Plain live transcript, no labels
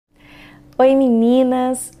Oi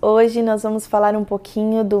meninas! Hoje nós vamos falar um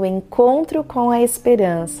pouquinho do encontro com a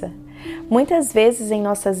esperança. Muitas vezes em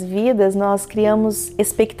nossas vidas nós criamos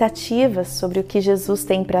expectativas sobre o que Jesus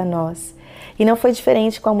tem para nós. E não foi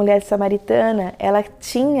diferente com a mulher samaritana, ela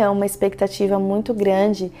tinha uma expectativa muito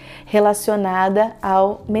grande relacionada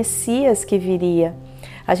ao Messias que viria.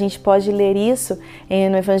 A gente pode ler isso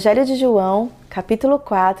no Evangelho de João, capítulo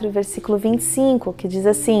 4, versículo 25, que diz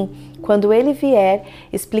assim: quando ele vier,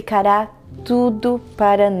 explicará tudo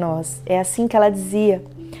para nós. É assim que ela dizia.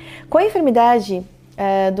 Com a enfermidade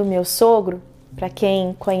do meu sogro, para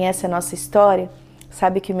quem conhece a nossa história,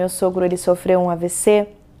 sabe que o meu sogro ele sofreu um AVC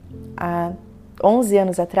há 11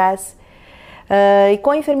 anos atrás. E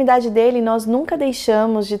com a enfermidade dele, nós nunca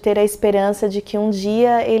deixamos de ter a esperança de que um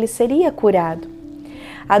dia ele seria curado.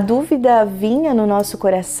 A dúvida vinha no nosso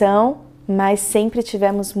coração, mas sempre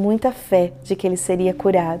tivemos muita fé de que ele seria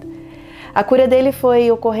curado. A cura dele foi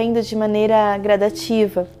ocorrendo de maneira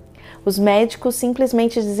gradativa. Os médicos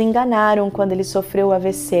simplesmente desenganaram quando ele sofreu o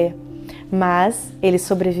AVC, mas ele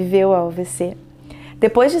sobreviveu ao AVC.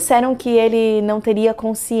 Depois disseram que ele não teria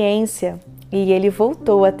consciência e ele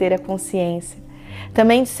voltou a ter a consciência.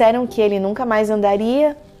 Também disseram que ele nunca mais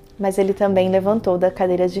andaria, mas ele também levantou da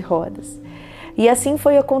cadeira de rodas. E assim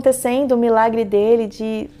foi acontecendo o milagre dele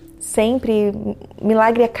de sempre,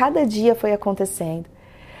 milagre a cada dia foi acontecendo.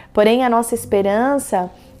 Porém, a nossa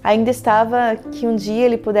esperança ainda estava que um dia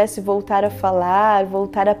ele pudesse voltar a falar,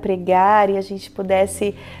 voltar a pregar e a gente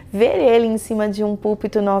pudesse ver ele em cima de um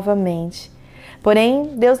púlpito novamente. Porém,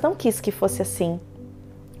 Deus não quis que fosse assim.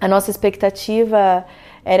 A nossa expectativa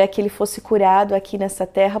era que ele fosse curado aqui nessa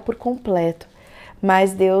terra por completo.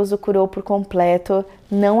 Mas Deus o curou por completo,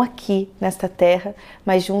 não aqui nesta terra,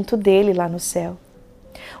 mas junto dele lá no céu.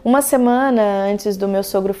 Uma semana antes do meu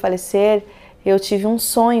sogro falecer, eu tive um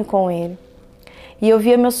sonho com ele. E eu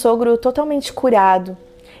via meu sogro totalmente curado.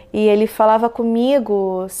 E ele falava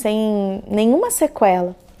comigo sem nenhuma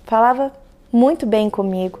sequela. Falava muito bem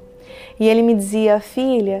comigo. E ele me dizia: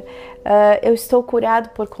 filha, eu estou curado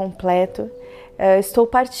por completo. Estou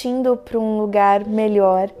partindo para um lugar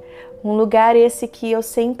melhor. Um lugar esse que eu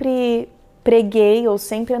sempre preguei ou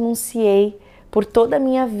sempre anunciei por toda a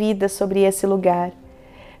minha vida sobre esse lugar.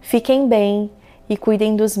 Fiquem bem e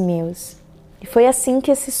cuidem dos meus. E foi assim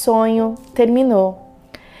que esse sonho terminou.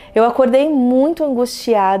 Eu acordei muito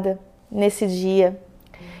angustiada nesse dia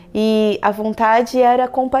e a vontade era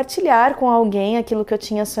compartilhar com alguém aquilo que eu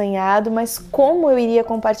tinha sonhado, mas como eu iria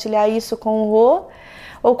compartilhar isso com o Rô?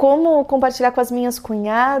 Ou como compartilhar com as minhas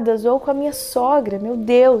cunhadas ou com a minha sogra? Meu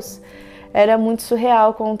Deus, era muito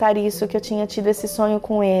surreal contar isso, que eu tinha tido esse sonho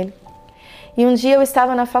com ele. E um dia eu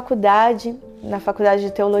estava na faculdade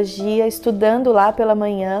de teologia, estudando lá pela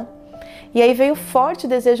manhã. E aí veio forte o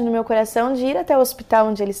desejo no meu coração de ir até o hospital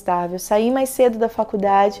onde ele estava. Eu saí mais cedo da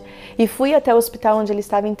faculdade e fui até o hospital onde ele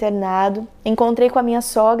estava internado. Encontrei com a minha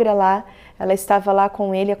sogra lá, ela estava lá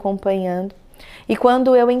com ele acompanhando. E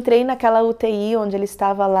quando eu entrei naquela UTI onde ele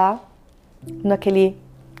estava lá, naquele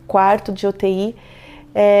quarto de UTI,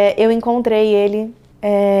 eu encontrei ele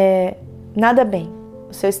nada bem.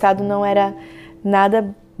 O seu estado não era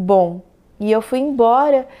nada bom. E eu fui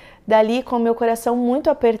embora dali com o meu coração muito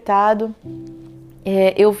apertado.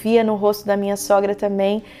 Eu via no rosto da minha sogra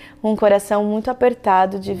também um coração muito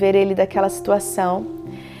apertado de ver ele daquela situação.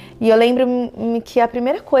 E eu lembro-me que a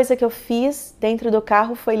primeira coisa que eu fiz dentro do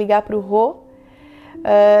carro foi ligar para o Rô.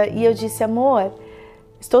 E eu disse: amor,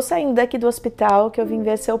 estou saindo daqui do hospital que eu vim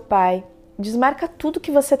ver seu pai. Desmarca tudo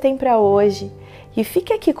que você tem para hoje e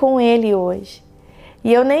fique aqui com ele hoje.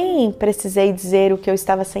 E eu nem precisei dizer o que eu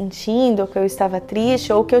estava sentindo, o que eu estava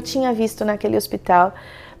triste ou o que eu tinha visto naquele hospital,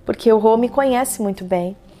 porque o Rô me conhece muito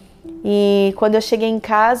bem. E quando eu cheguei em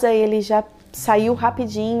casa, ele já saiu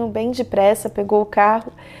rapidinho, bem depressa, pegou o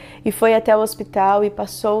carro e foi até o hospital e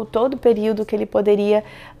passou todo o período que ele poderia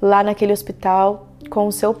lá naquele hospital com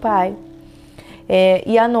o seu pai.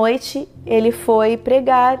 E à noite ele foi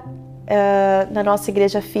pregar na nossa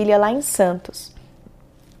igreja filha lá em Santos.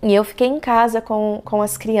 E eu fiquei em casa com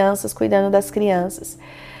as crianças, cuidando das crianças.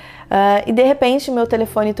 E de repente meu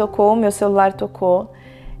telefone tocou, meu celular tocou.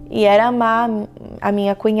 E era a Má, a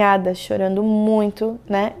minha cunhada, chorando muito,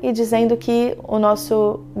 né? E dizendo que o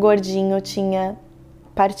nosso gordinho tinha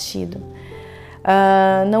partido.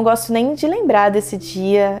 Não gosto nem de lembrar desse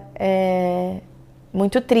dia. É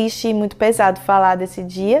muito triste e muito pesado falar desse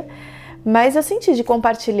dia. Mas eu senti de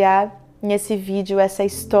compartilhar nesse vídeo essa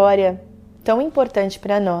história tão importante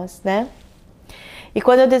para nós, né? E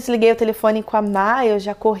quando eu desliguei o telefone com a Má, eu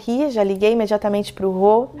já corri, já liguei imediatamente para o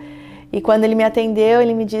Rô. E quando ele me atendeu,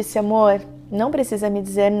 ele me disse: amor, não precisa me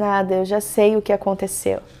dizer nada, eu já sei o que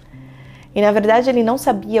aconteceu. E na verdade ele não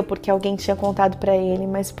sabia porque alguém tinha contado para ele,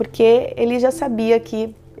 mas porque ele já sabia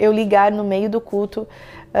que eu ligar no meio do culto,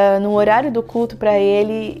 no horário do culto para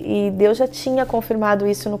ele, e Deus já tinha confirmado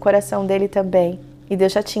isso no coração dele também. E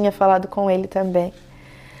Deus já tinha falado com ele também.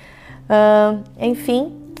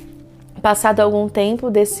 Enfim, passado algum tempo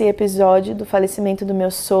desse episódio do falecimento do meu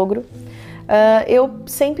sogro, eu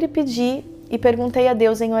sempre pedi e perguntei a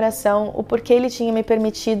Deus em oração o porquê Ele tinha me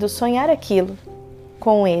permitido sonhar aquilo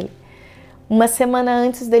com Ele. Uma semana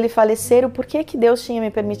antes dele falecer, o porquê que Deus tinha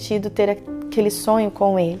me permitido ter aquele sonho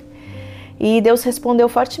com Ele. E Deus respondeu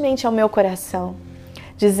fortemente ao meu coração,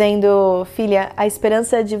 dizendo: filha, a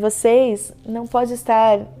esperança de vocês não pode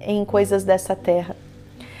estar em coisas dessa terra,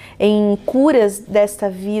 em curas desta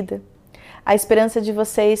vida. A esperança de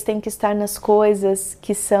vocês tem que estar nas coisas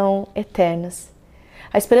que são eternas.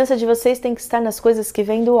 A esperança de vocês tem que estar nas coisas que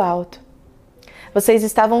vêm do alto. Vocês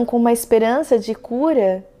estavam com uma esperança de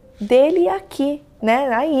cura dele aqui, né?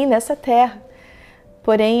 Aí, nessa terra.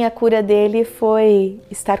 Porém, a cura dele foi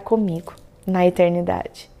estar comigo na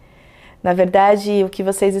eternidade. Na verdade, o que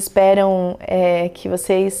vocês esperam é que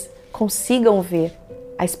vocês consigam ver.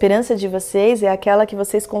 A esperança de vocês é aquela que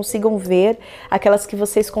vocês consigam ver, aquelas que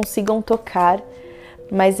vocês consigam tocar.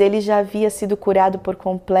 Mas ele já havia sido curado por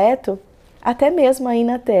completo, até mesmo aí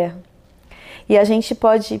na terra. E a gente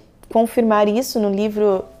pode confirmar isso no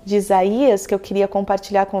livro de Isaías, que eu queria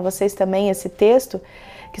compartilhar com vocês também esse texto,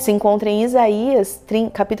 que se encontra em Isaías,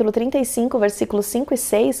 capítulo 35, versículos 5 e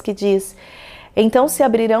 6, que diz: então se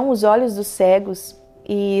abrirão os olhos dos cegos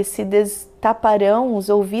e se destaparão os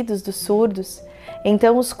ouvidos dos surdos.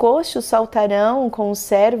 Então os coxos saltarão com o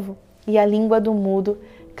servo e a língua do mudo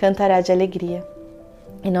cantará de alegria.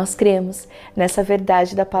 E nós cremos nessa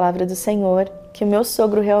verdade da palavra do Senhor, que o meu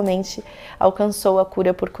sogro realmente alcançou a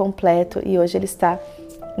cura por completo e hoje ele está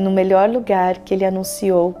no melhor lugar que ele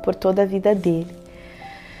anunciou por toda a vida dele.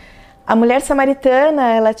 A mulher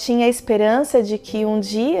samaritana, ela tinha a esperança de que um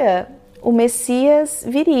dia o Messias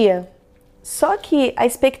viria. Só que a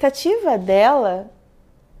expectativa dela,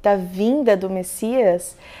 da vinda do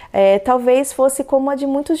Messias, talvez fosse como a de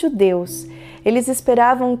muitos judeus. Eles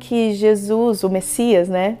esperavam que Jesus, o Messias,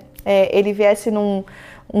 né, ele viesse num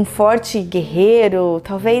forte guerreiro,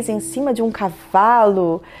 talvez em cima de um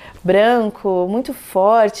cavalo branco, muito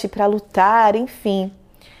forte para lutar, enfim.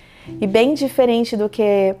 E bem diferente do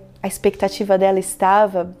que a expectativa dela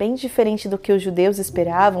estava, bem diferente do que os judeus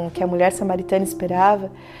esperavam, o que a mulher samaritana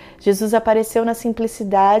esperava, Jesus apareceu na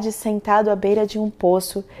simplicidade, sentado à beira de um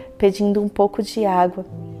poço, pedindo um pouco de água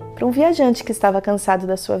para um viajante que estava cansado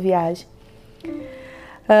da sua viagem.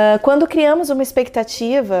 Quando criamos uma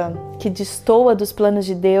expectativa que destoa dos planos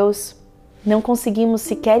de Deus, não conseguimos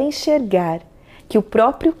sequer enxergar que o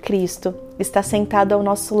próprio Cristo está sentado ao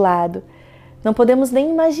nosso lado. Não podemos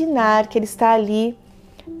nem imaginar que Ele está ali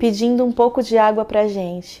pedindo um pouco de água para a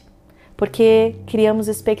gente, porque criamos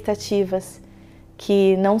expectativas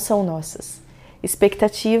que não são nossas,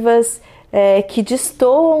 expectativas que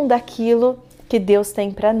destoam daquilo que Deus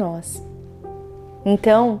tem para nós.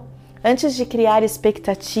 Então, antes de criar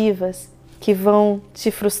expectativas que vão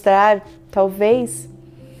te frustrar, talvez,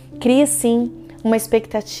 crie sim uma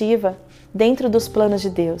expectativa dentro dos planos de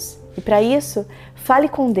Deus. E para isso, fale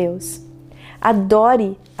com Deus,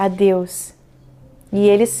 adore a Deus. E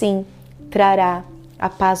Ele sim trará a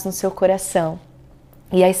paz no seu coração.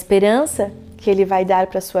 E a esperança que Ele vai dar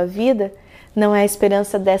para a sua vida não é a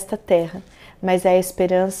esperança desta terra, mas é a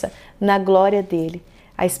esperança na glória dEle,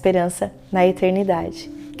 a esperança na eternidade.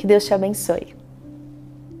 Que Deus te abençoe.